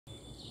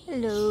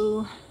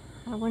Hello,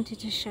 I wanted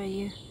to show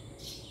you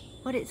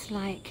what it's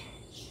like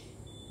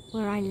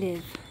where I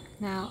live.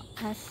 Now,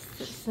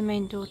 that's the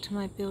main door to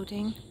my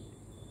building,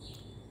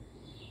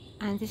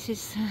 and this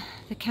is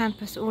the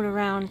campus all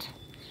around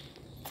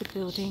the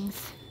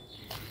buildings.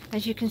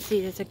 As you can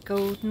see, there's a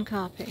golden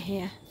carpet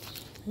here,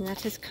 and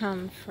that has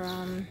come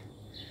from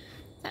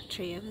that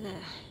tree over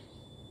there,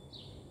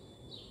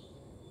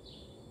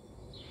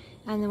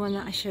 and the one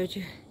that I showed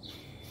you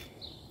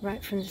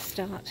right from the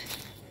start.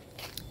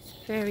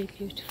 It's very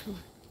beautiful.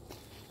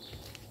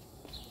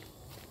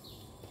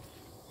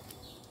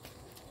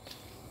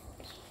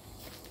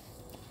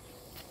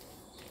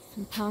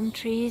 Some palm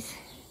trees,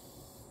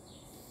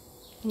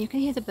 and you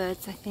can hear the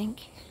birds, I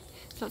think.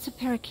 There's lots of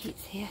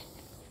parakeets here.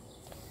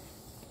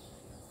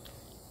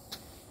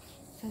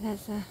 So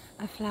there's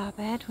a flower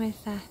bed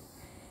with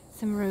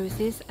some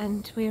roses,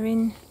 and we're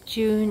in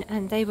June,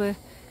 and they've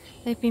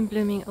been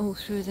blooming all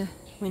through the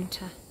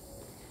winter.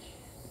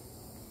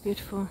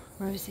 Beautiful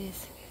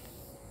roses,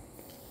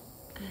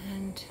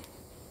 and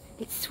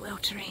it's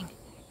sweltering.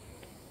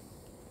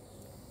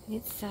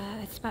 It's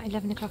about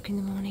 11 o'clock in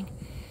the morning.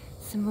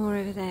 Some more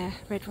over there,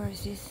 red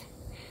roses.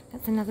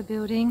 That's another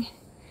building.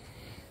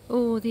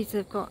 Oh, these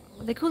have got,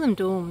 they call them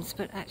dorms,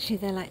 but actually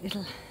they're like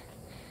little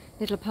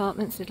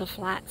apartments, little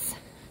flats.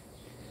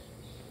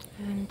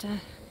 And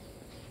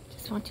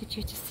just wanted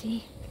you to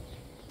see.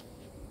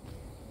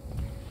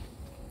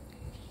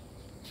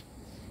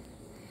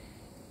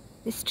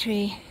 This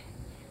tree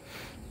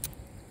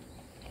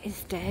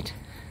is dead,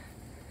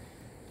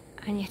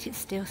 and yet it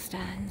still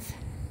stands.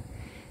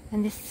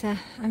 And this,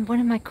 and one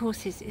of my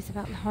courses is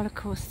about the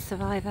Holocaust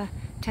survivor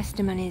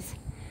testimonies.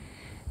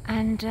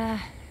 And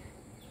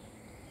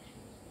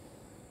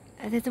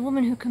there's a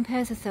woman who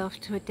compares herself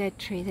to a dead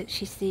tree that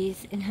she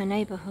sees in her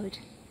neighbourhood.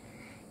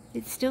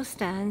 It still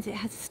stands, it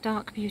has a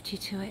stark beauty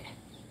to it,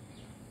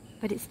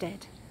 but it's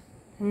dead.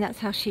 And that's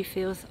how she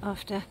feels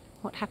after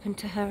what happened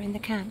to her in the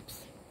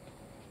camps.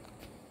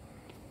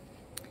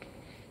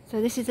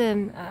 So this is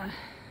a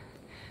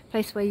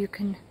place where you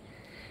can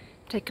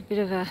take a bit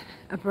of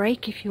a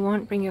break if you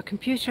want. Bring your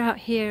computer out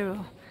here,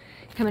 or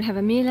come and have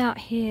a meal out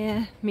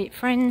here, meet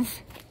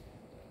friends.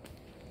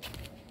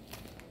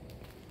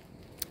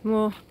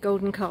 More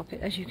golden carpet,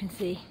 as you can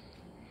see.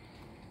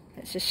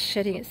 It's just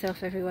shedding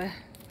itself everywhere.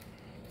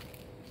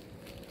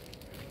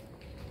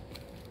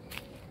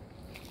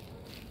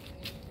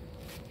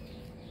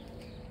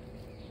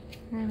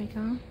 There we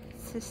go.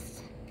 It's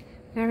just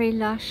very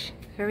lush,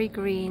 very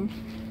green,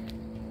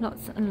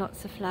 lots and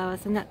lots of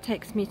flowers, and that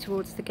takes me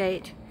towards the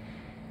gate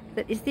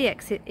that is the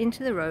exit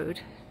into the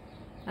road,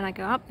 and I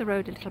go up the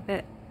road a little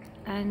bit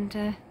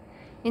and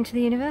into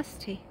the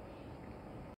university.